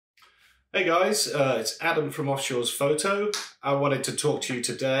Hey guys, it's Adam from Offshores Photo. I wanted to talk to you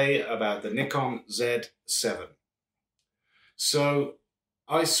today about the Nikon Z7. So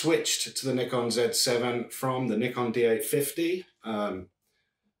I switched to the Nikon Z7 from the Nikon D850.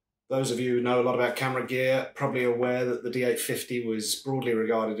 Those of you who know a lot about camera gear are probably aware that the D850 was broadly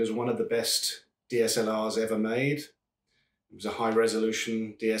regarded as one of the best DSLRs ever made. It was a high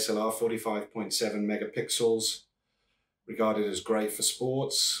resolution DSLR, 45.7 megapixels. Regarded as great for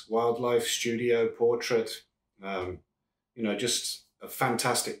sports, wildlife, studio, portrait, just a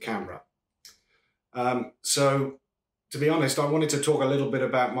fantastic camera. So to be honest, I wanted to talk a little bit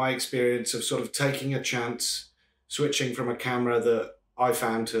about my experience of sort of taking a chance, switching from a camera that I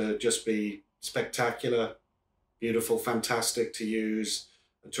found to just be spectacular, beautiful, fantastic to use,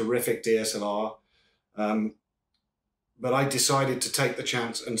 a terrific DSLR. But I decided to take the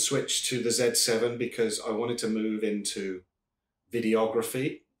chance and switch to the Z7 because I wanted to move into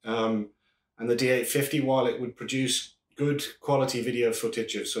videography. And the D850, while it would produce good quality video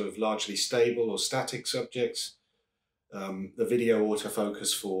footage of sort of largely stable or static subjects, the video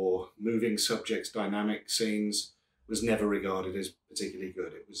autofocus for moving subjects, dynamic scenes, was never regarded as particularly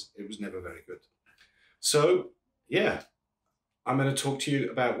good. It was never very good. So yeah, I'm going to talk to you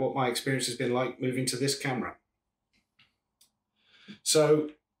about what my experience has been like moving to this camera.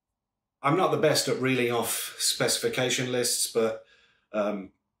 So I'm not the best at reeling off specification lists, but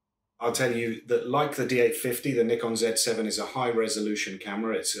I'll tell you that like the D850, the Nikon Z7 is a high resolution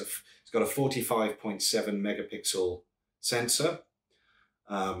camera. It's got a 45.7 megapixel sensor.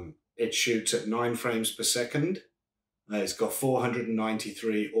 It shoots at 9 frames per second. It's got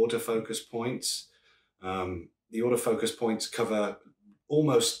 493 autofocus points. The autofocus points cover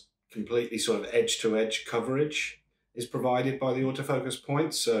almost completely sort of edge-to-edge coverage is provided by the autofocus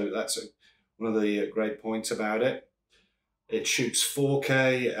points, so that's one of the great points about it. It shoots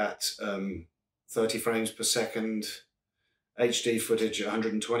 4K at 30 frames per second, HD footage at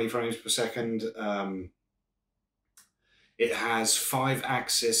 120 frames per second. It has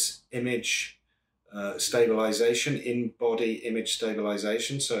 5-axis image stabilization, in-body image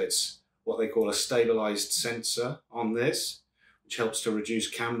stabilization, so it's what they call a stabilized sensor on this, which helps to reduce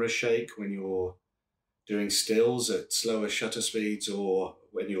camera shake when you're doing stills at slower shutter speeds or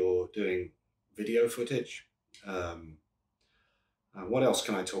when you're doing video footage. What else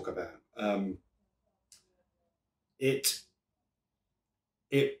can I talk about? It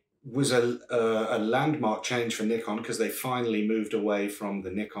was a landmark change for Nikon because they finally moved away from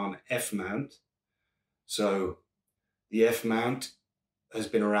the Nikon F mount. So the F mount has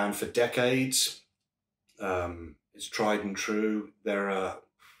been around for decades. It's tried and true. There are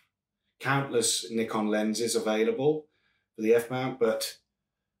countless Nikon lenses available for the F mount, but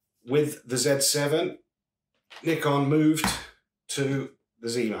with the Z7, Nikon moved to the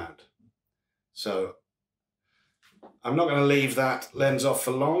Z mount. So I'm not going to leave that lens off for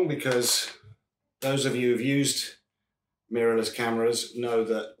long because those of you who've used mirrorless cameras know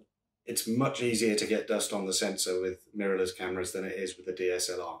that it's much easier to get dust on the sensor with mirrorless cameras than it is with the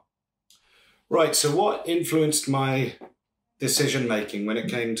DSLR. Right, so what influenced my decision making when it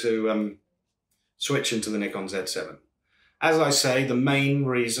came to switching to the Nikon Z7? As I say, the main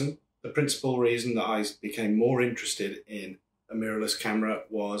reason, the principal reason that I became more interested in a mirrorless camera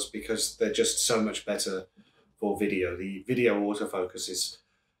was because they're just so much better for video. The video autofocus is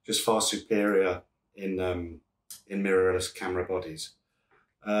just far superior in mirrorless camera bodies.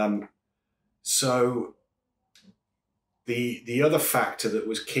 So the other factor that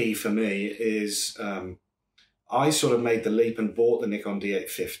was key for me is I sort of made the leap and bought the Nikon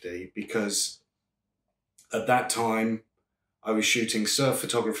D850 because at that time I was shooting surf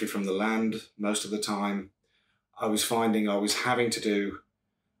photography from the land most of the time. I was finding I was having to do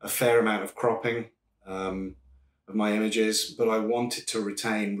a fair amount of cropping of my images, but I wanted to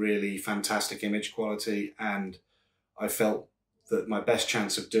retain really fantastic image quality, and I felt that my best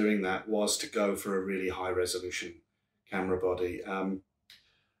chance of doing that was to go for a really high resolution camera body.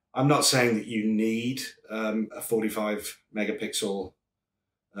 I'm not saying that you need a 45 megapixel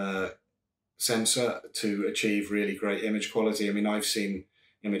sensor to achieve really great image quality. I mean, I've seen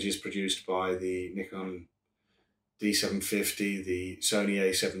images produced by the Nikon D750, the Sony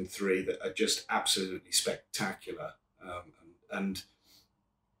A7 III that are just absolutely spectacular. And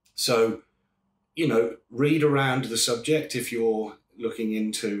so, you know, read around the subject if you're looking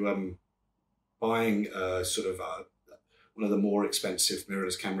into buying one of the more expensive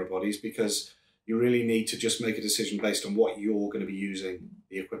mirrorless camera bodies, because you really need to just make a decision based on what you're going to be using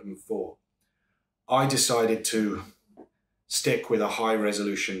the equipment for. I decided to stick with a high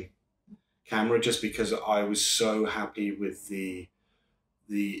resolution camera just because I was so happy with the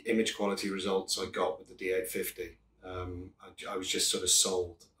the image quality results I got with the D850. I was just sort of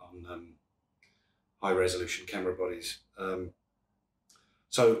sold on high resolution camera bodies.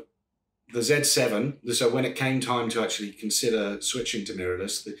 So the Z7, so when it came time to actually consider switching to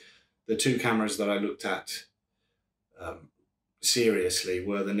mirrorless, the two cameras that I looked at seriously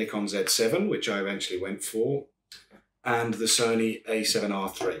were the Nikon Z7, which I eventually went for, and the Sony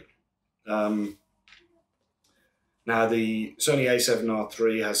A7R3. Now the Sony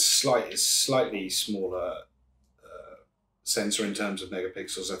A7R3 has slightly smaller sensor in terms of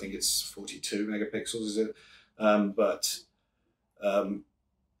megapixels. I think it's 42 megapixels, is it?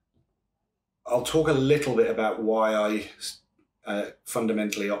 I'll talk a little bit about why I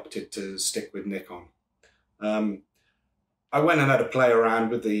fundamentally opted to stick with Nikon. I went and had a play around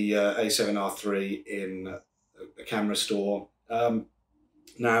with the A7R3 in a camera store.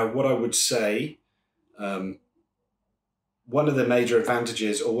 Now, what I would say, one of the major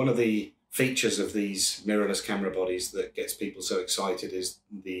advantages, or one of the features of these mirrorless camera bodies that gets people so excited, is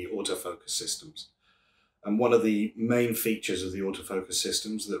the autofocus systems. And one of the main features of the autofocus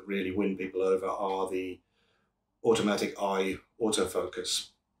systems that really win people over are the automatic eye autofocus.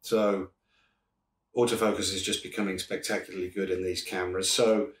 So autofocus is just becoming spectacularly good in these cameras.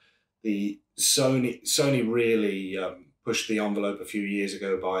 So the Sony really pushed the envelope a few years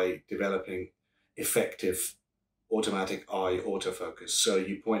ago by developing effective automatic eye autofocus. So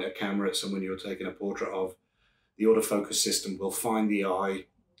you point a camera at someone you're taking a portrait of, the autofocus system will find the eye,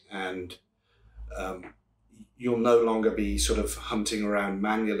 and you'll no longer be sort of hunting around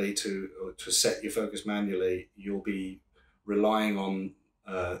manually to set your focus manually. You'll be relying on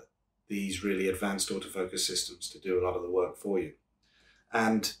these really advanced autofocus systems to do a lot of the work for you.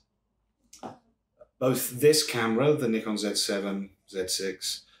 And both this camera, the Nikon Z7,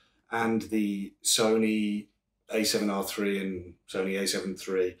 Z6, and the Sony A7R3 and Sony A7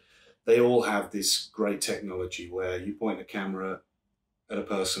 III, they all have this great technology where you point a camera at a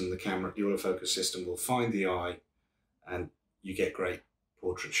person, the autofocus system will find the eye, and you get great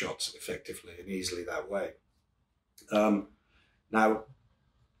portrait shots effectively and easily that way. Now,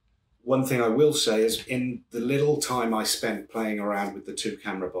 one thing I will say is, in the little time I spent playing around with the two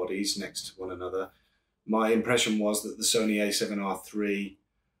camera bodies next to one another, my impression was that the Sony A7R3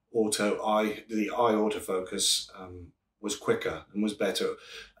 the eye autofocus was quicker and was better.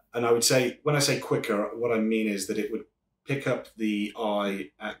 And I would say, when I say quicker, what I mean is that it would pick up the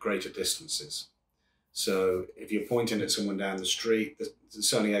eye at greater distances. So if you're pointing at someone down the street, the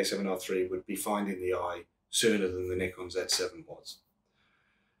Sony A7R3 would be finding the eye sooner than the Nikon Z7 was.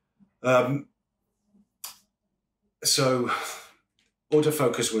 So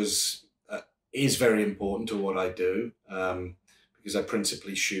autofocus is very important to what I do, because I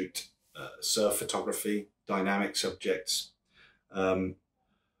principally shoot surf photography, dynamic subjects.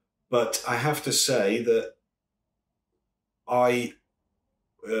 But I have to say that I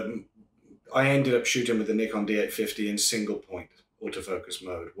ended up shooting with the Nikon D850 in single point autofocus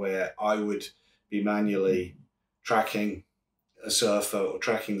mode, where I would be manually tracking a surfer or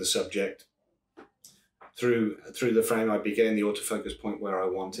tracking the subject through the frame. I'd be getting the autofocus point where I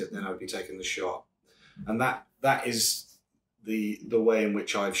want it, then I'd be taking the shot. And that is the way in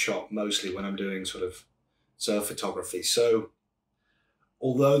which I've shot mostly when I'm doing sort of surf photography. So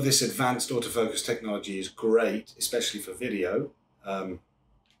although this advanced autofocus technology is great, especially for video,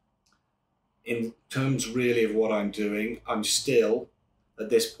 in terms really of what I'm doing, I'm still, at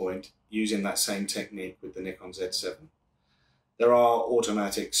this point, using that same technique with the Nikon Z7. There are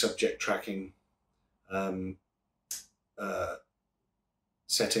automatic subject tracking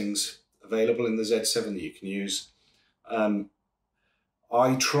settings available in the Z7 that you can use.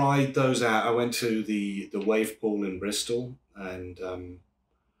 I tried those out. I went to the wave pool in Bristol and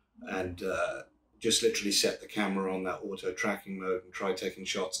just literally set the camera on that auto tracking mode and tried taking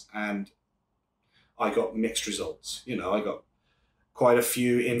shots, and I got mixed results. You know, I got quite a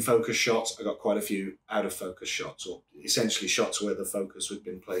few in focus shots. I got quite a few out of focus shots, or essentially shots where the focus had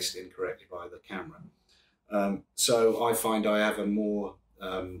been placed incorrectly by the camera. So I find I have a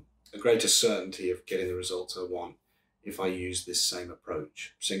greater certainty of getting the results I want if I use this same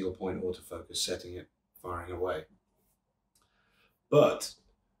approach, single point autofocus, setting it, firing away. But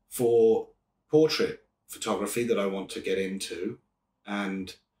for portrait photography that I want to get into,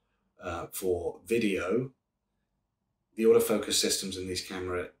 and for video, the autofocus systems in these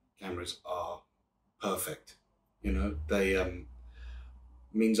cameras are perfect. You know, they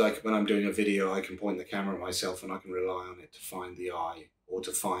means when I'm doing a video, I can point the camera at myself and I can rely on it to find the eye, or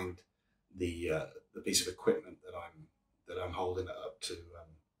to find the piece of equipment that I'm holding it up to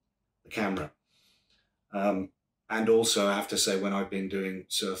the camera. And also, I have to say, when I've been doing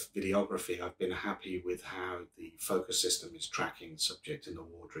surf videography, I've been happy with how the focus system is tracking the subject in the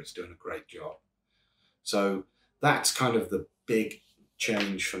water. It's doing a great job. So that's kind of the big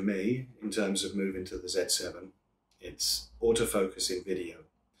change for me in terms of moving to the Z7. It's autofocus in video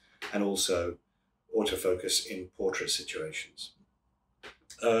and also autofocus in portrait situations.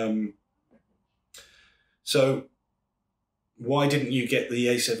 So why didn't you get the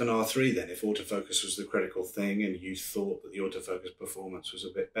A7R3 then, if autofocus was the critical thing and you thought that the autofocus performance was a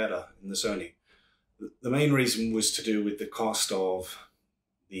bit better in the Sony? The main reason was to do with the cost of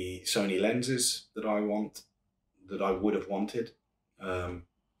the Sony lenses that I would have wanted.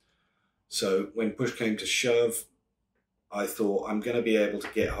 So when push came to shove, I thought I'm going to be able to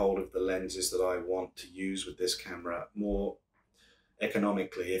get hold of the lenses that I want to use with this camera more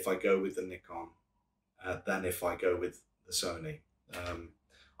economically if I go with the Nikon than if I go with the Sony.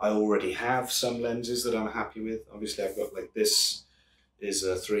 I already have some lenses that I'm happy with. Obviously, I've got, like, this is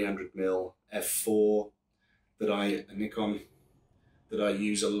a 300mm f4 a Nikon that I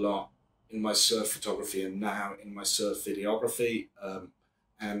use a lot in my surf photography and now in my surf videography.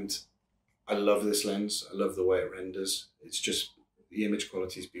 And I love this lens. I love the way it renders. It's just, the image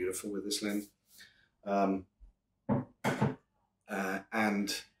quality is beautiful with this lens.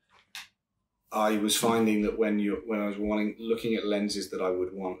 And I was finding that when I was looking at lenses that I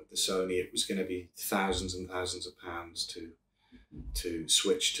would want with the Sony, it was going to be thousands and thousands of pounds to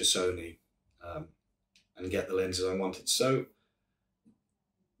switch to Sony and get the lenses I wanted. So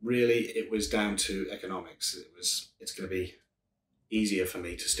really, it was down to economics. It's going to be easier for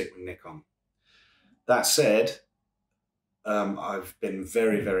me to stick with Nikon. That said, I've been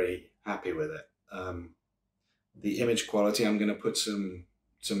very, very happy with it. The image quality, I'm going to put some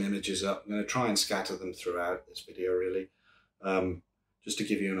images up. I'm going to try and scatter them throughout this video, really, just to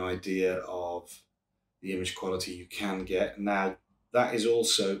give you an idea of the image quality you can get. Now, that is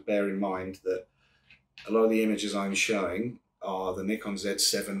also, bear in mind that a lot of the images I'm showing are the Nikon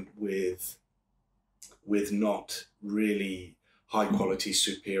Z7 with not really high quality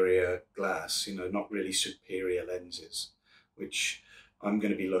superior glass, you know, not really superior lenses, which I'm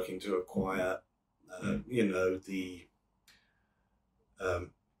going to be looking to acquire, you know, the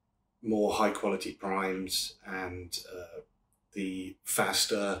more high quality primes and the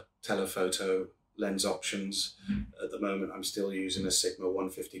faster telephoto lens options. At the moment, I'm still using a Sigma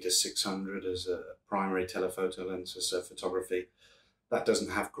 150-600 as a primary telephoto lens for surf photography. That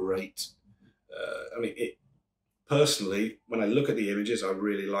doesn't have great, I mean, personally, when I look at the images, I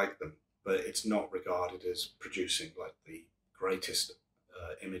really like them, but it's not regarded as producing like the greatest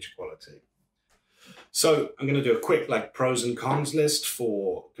image quality. So I'm going to do a quick pros and cons list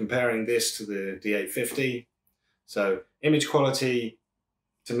for comparing this to the D850. So image quality,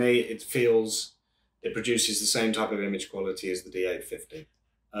 to me, it produces the same type of image quality as the D850.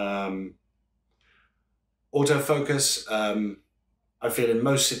 Autofocus, I feel in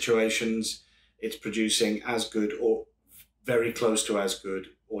most situations it's producing as good or very close to as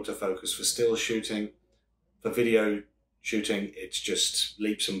good autofocus for still shooting. For video shooting, it's just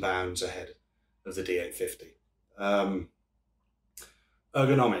leaps and bounds ahead of the D850.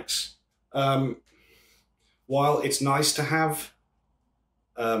 Ergonomics. While it's nice to have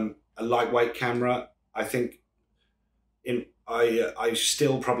a lightweight camera, I think I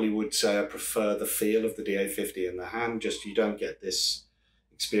still probably would say I prefer the feel of the D850 in the hand. Just, you don't get this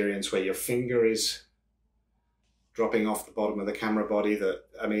experience where your finger is dropping off the bottom of the camera body. That,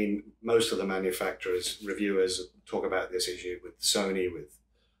 I mean, most of the manufacturers, reviewers talk about this issue with Sony, with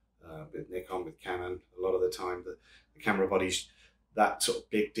Nikon, with Canon. A lot of the time the camera bodies, that sort of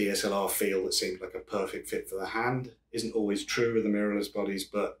big DSLR feel that seems like a perfect fit for the hand isn't always true with the mirrorless bodies,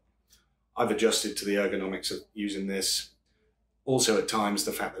 but I've adjusted to the ergonomics of using this. Also, at times,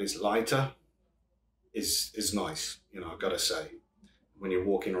 the fact that it's lighter is nice, you know, I've got to say. When you're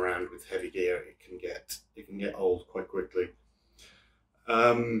walking around with heavy gear, it can get old quite quickly.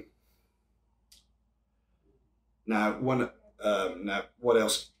 Now, what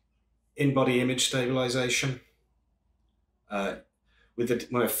else? In-body image stabilization.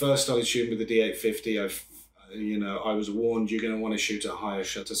 When I first started shooting with the D850, I was warned you're going to want to shoot at higher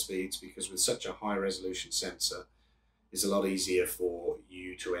shutter speeds, because with such a high resolution sensor, it's a lot easier for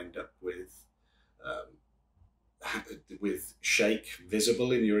you to end up with shake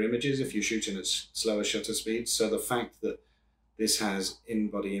visible in your images if you're shooting at slower shutter speeds. So the fact that this has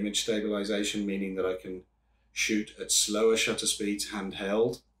in-body image stabilization, meaning that I can shoot at slower shutter speeds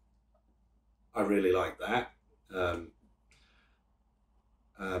handheld, I really like that.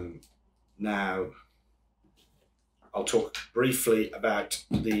 Now, I'll talk briefly about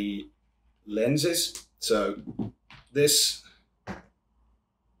the lenses. So this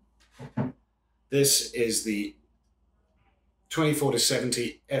is the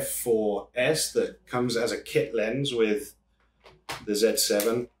 24-70 f4s that comes as a kit lens with the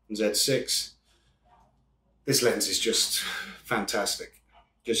Z7 and Z6. This lens is just fantastic.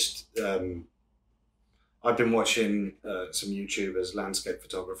 I've been watching some YouTubers, landscape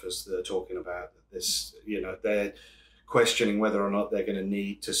photographers, that are talking about this. You know, they're questioning whether or not they're going to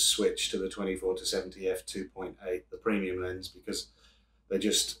need to switch to the 24-70 f2.8, the premium lens, because they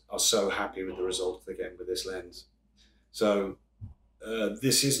just are so happy with the results they're getting with this lens. So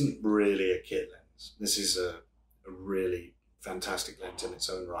this isn't really a kit lens. This is a really fantastic lens in its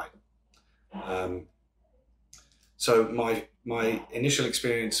own right. So my initial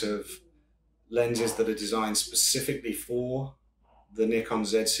experience of lenses that are designed specifically for the Nikon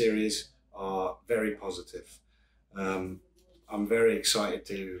Z series are very positive. I'm very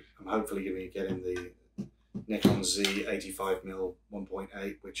excited I'm hopefully going to be getting the Nikon Z 85mm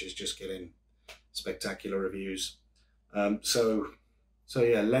 1.8, which is just getting spectacular reviews. So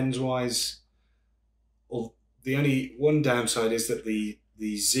yeah, lens-wise, the only one downside is that the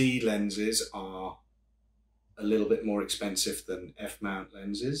Z lenses are a little bit more expensive than F-mount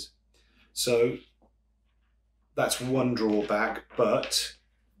lenses. So that's one drawback, but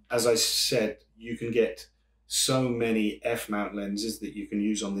as I said, you can get so many F-mount lenses that you can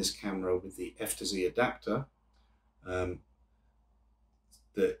use on this camera with the FTZ adapter, that,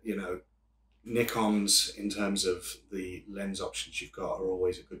 you know, Nikon's, in terms of the lens options you've got, are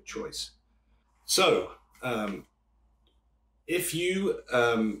always a good choice. So if you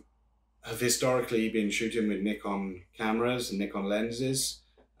have historically been shooting with Nikon cameras and Nikon lenses,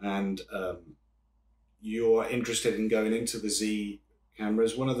 and you're interested in going into the Z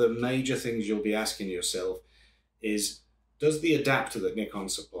cameras, one of the major things you'll be asking yourself is, does the adapter that Nikon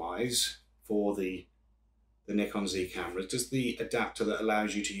supplies for the Nikon Z cameras, does the adapter that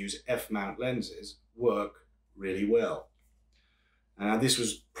allows you to use F-mount lenses work really well? And this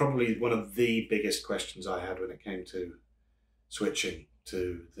was probably one of the biggest questions I had when it came to switching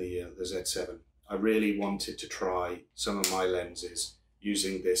to the Z7. I really wanted to try some of my lenses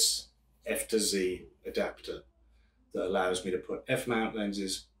using this FTZ adapter that allows me to put F-mount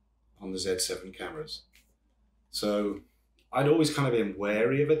lenses on the Z7 cameras. So I'd always kind of been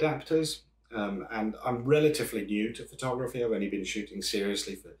wary of adapters, and I'm relatively new to photography. I've only been shooting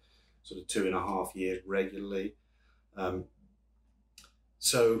seriously for sort of 2.5 years regularly.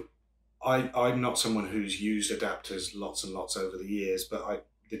 So I'm not someone who's used adapters lots and lots over the years, but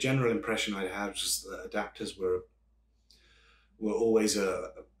the general impression I had was that adapters were always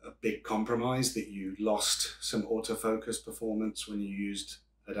a big compromise, that you lost some autofocus performance when you used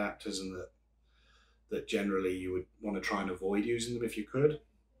adapters, and that generally you would want to try and avoid using them if you could.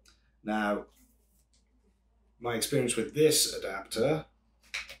 Now, my experience with this adapter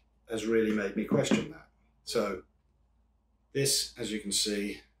has really made me question that. So this, as you can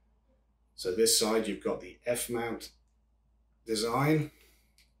see, so this side you've got the F-mount design.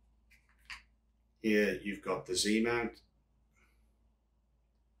 Here you've got the Z mount.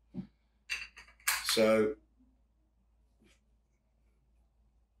 So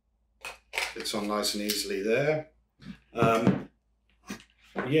it's on nice and easily there.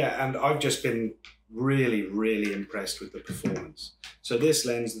 Yeah, and I've just been really impressed with the performance. So this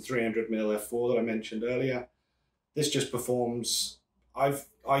lens, the 300mm f4 that I mentioned earlier, this just performs.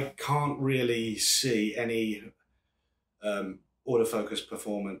 I can't really see any autofocus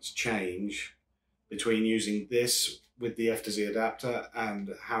performance change between using this with the FTZ adapter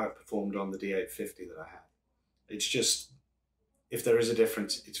and how it performed on the D850 that I had. It's just, if there is a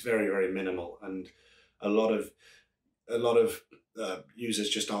difference, it's very minimal, and a lot of users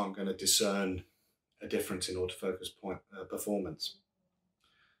just aren't going to discern a difference in autofocus performance.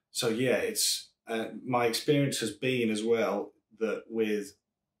 So yeah, it's my experience has been as well that with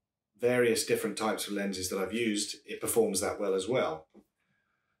various different types of lenses that I've used, it performs that well as well.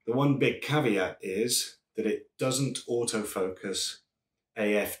 The one big caveat is that it doesn't autofocus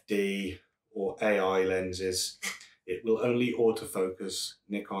AFD or AI lenses. It will only autofocus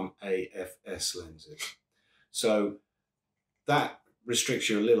Nikon AFS lenses. So that restricts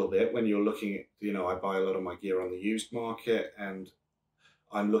you a little bit when you're looking at, you know, I buy a lot of my gear on the used market, and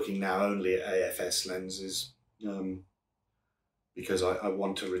I'm looking now only at AFS lenses because I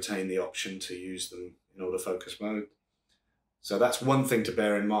want to retain the option to use them in autofocus mode. So that's one thing to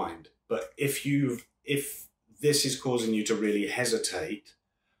bear in mind. But if this is causing you to really hesitate,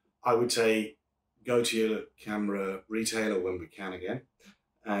 I would say go to your camera retailer when we can again,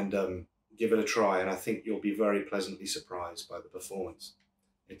 and give it a try. And I think you'll be very pleasantly surprised by the performance.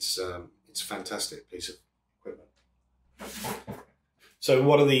 It's a fantastic piece of equipment. So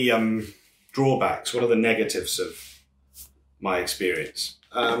what are the drawbacks? What are the negatives of my experience?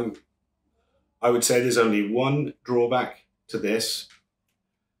 I would say there's only one drawback to this.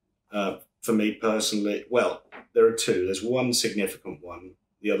 For me personally, well, there are two. There's one significant one.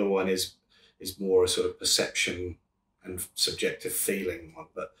 The other one is more a sort of perception and subjective feeling one.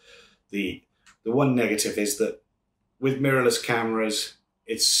 But the one negative is that with mirrorless cameras,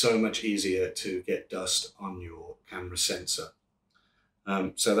 it's so much easier to get dust on your camera sensor.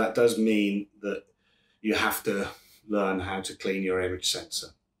 So that does mean that you have to learn how to clean your image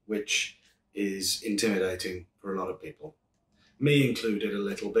sensor, which is intimidating for a lot of people. Me included a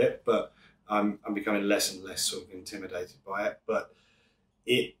little bit, but I'm becoming less and less sort of intimidated by it. But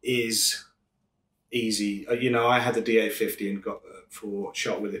it is easy. You know, I had the D850 and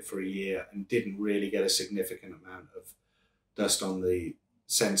shot with it for a year and didn't really get a significant amount of dust on the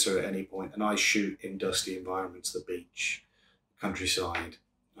sensor at any point. And I shoot in dusty environments, the beach, countryside,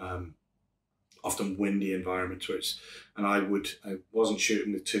 often windy environments and I wasn't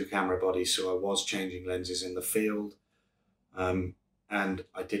shooting with two camera bodies, so I was changing lenses in the field, and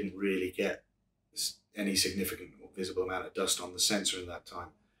I didn't really get any significant or visible amount of dust on the sensor in that time.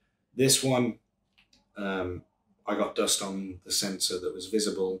 This one, I got dust on the sensor that was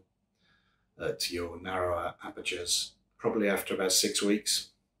visible to your narrower apertures probably after about 6 weeks.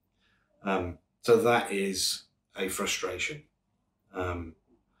 So that is a frustration.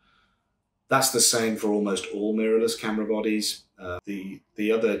 That's the same for almost all mirrorless camera bodies.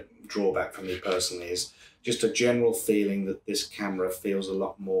 The other drawback for me personally is just a general feeling that this camera feels a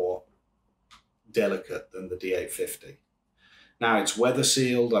lot more delicate than the D850. Now it's weather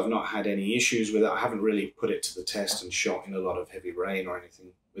sealed. I've not had any issues with it. I haven't really put it to the test and shot in a lot of heavy rain or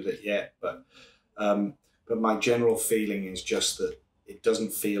anything with it yet. But my general feeling is just that it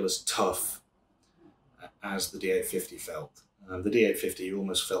doesn't feel as tough as the D850 felt. The D850, you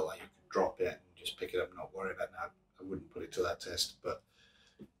almost felt like you could drop it and just pick it up and not worry about it. Now, I wouldn't put it to that test, but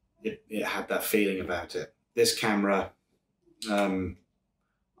it had that feeling about it. This camera,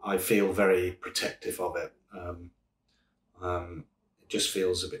 I feel very protective of it. It just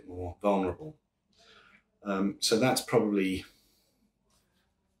feels a bit more vulnerable. So that's probably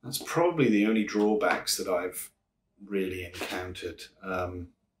the only drawbacks that I've really encountered.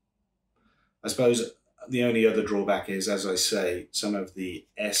 I suppose the only other drawback is, as I say, some of the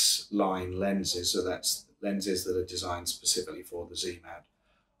S-line lenses, so that's lenses that are designed specifically for the Z mount,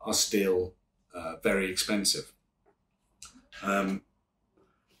 are still very expensive.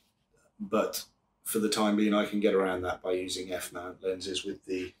 But for the time being, I can get around that by using F-mount lenses with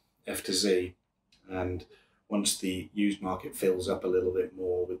the FTZ. And once the used market fills up a little bit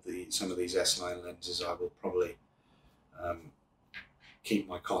more with some of these S-line lenses, I will probably keep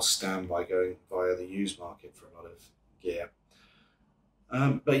my costs down by going via the used market for a lot of gear.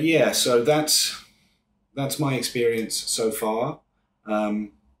 But yeah, so that's my experience so far.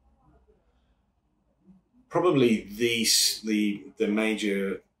 Probably the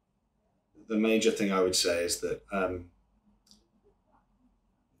major thing I would say is that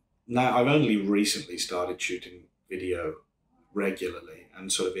now I've only recently started shooting video regularly,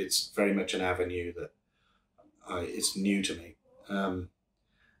 and sort of it's very much an avenue that it's new to me.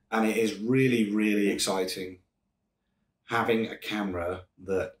 And it is really, really exciting having a camera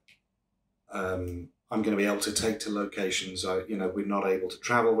that I'm going to be able to take to locations. We're not able to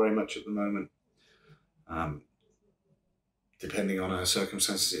travel very much at the moment. Depending on our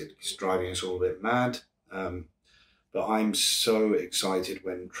circumstances, it's driving us all a bit mad. But I'm so excited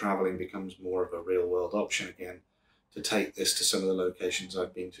when traveling becomes more of a real world option again, to take this to some of the locations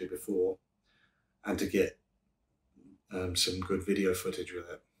I've been to before and to get some good video footage with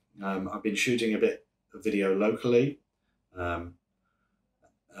it. I've been shooting a bit of video locally,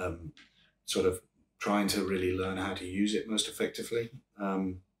 sort of trying to really learn how to use it most effectively.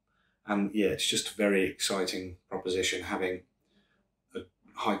 And yeah, it's just a very exciting proposition having a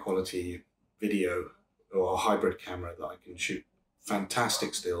high quality video or a hybrid camera that I can shoot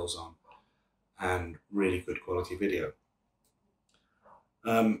fantastic stills on and really good quality video.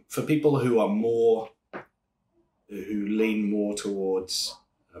 For people who lean more towards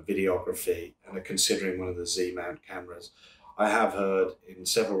videography and are considering one of the Z mount cameras, I have heard in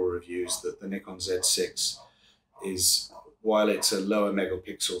several reviews that the Nikon Z6 is, while it's a lower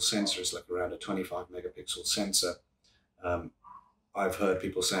megapixel sensor, it's like around a 25 megapixel sensor, I've heard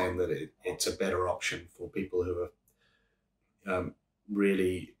people saying that it's a better option for people who are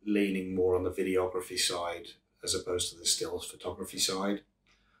really leaning more on the videography side as opposed to the stills photography side.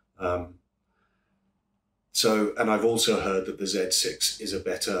 And I've also heard that the Z6 is a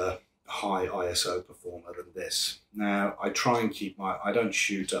better high ISO performer than this. Now, I try and keep I don't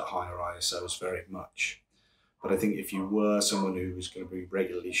shoot at higher ISOs very much, but I think if you were someone who was going to be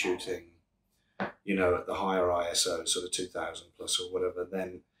regularly shooting, you know, at the higher ISO, sort of 2000 plus or whatever,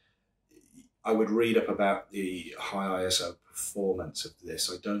 then I would read up about the high ISO performance of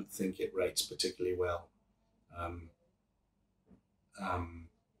this. I don't think it rates particularly well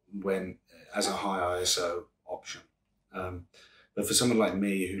when as a high ISO option. But for someone like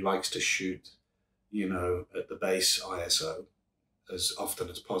me who likes to shoot, you know, at the base ISO as often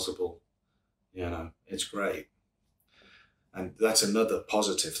as possible, you know, it's great. And that's another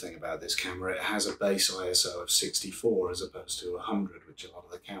positive thing about this camera. It has a base ISO of 64 as opposed to 100, which a lot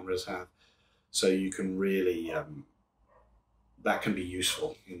of the cameras have. So you can really, that can be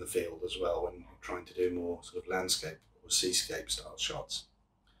useful in the field as well when you're trying to do more sort of landscape or seascape style shots.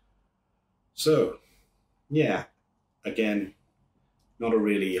 So, yeah, again, not a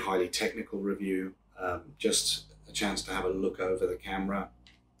really highly technical review, just a chance to have a look over the camera,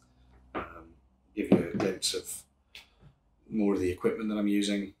 give you a glimpse of more of the equipment that I'm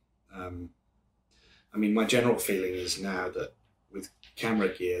using. I mean, my general feeling is now that with camera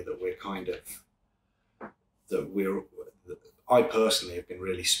gear that we're kind of, I personally have been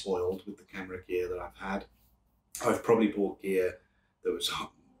really spoiled with the camera gear that I've had. I've probably bought gear that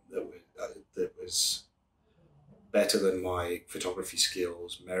was better than my photography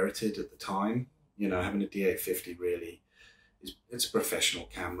skills merited at the time. You know, having a D850 really it's a professional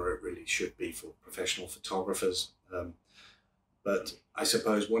camera. It really should be for professional photographers. But I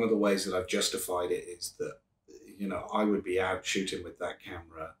suppose one of the ways that I've justified it is that, you know, I would be out shooting with that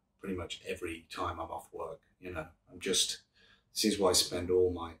camera pretty much every time I'm off work. You know, this is what I spend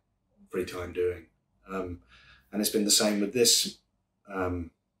all my free time doing. And it's been the same with this.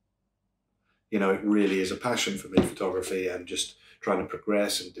 You know, it really is a passion for me, photography, and just trying to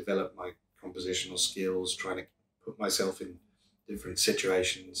progress and develop my compositional skills, trying to put myself in different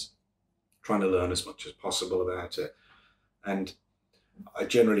situations, trying to learn as much as possible about it. And I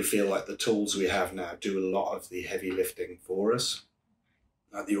generally feel like the tools we have now do a lot of the heavy lifting for us.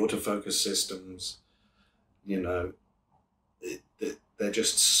 Like the autofocus systems, you know, they're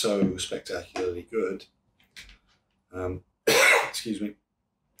just so spectacularly good. Excuse me.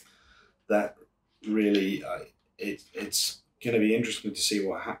 That really, it's going to be interesting to see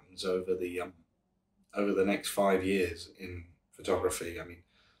what happens over the next 5 years in photography. I mean,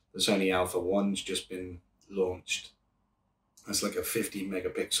 the Sony Alpha 1's just been launched. It's like a 50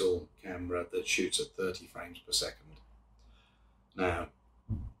 megapixel camera that shoots at 30 frames per second. Now,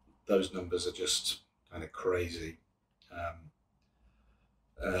 those numbers are just kind of crazy.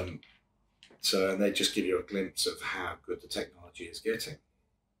 So they just give you a glimpse of how good the technology is getting.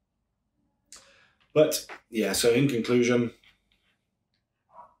 But yeah, so in conclusion,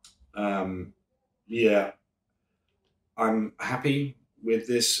 yeah, I'm happy with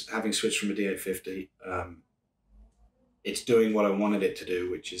this, having switched from a D850. It's doing what I wanted it to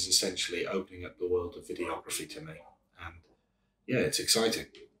do, which is essentially opening up the world of videography to me. And yeah, it's exciting.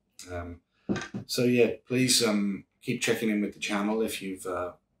 So yeah, please keep checking in with the channel if you've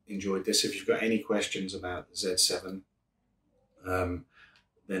enjoyed this. If you've got any questions about the Z7,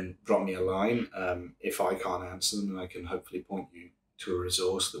 then drop me a line. If I can't answer them, then I can hopefully point you to a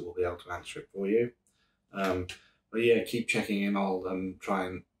resource that will be able to answer it for you. But yeah, keep checking in. I'll try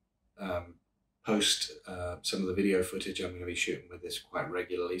and post some of the video footage I'm going to be shooting with this quite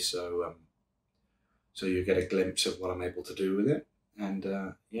regularly, so so you get a glimpse of what I'm able to do with it. And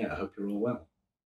yeah, I hope you're all well.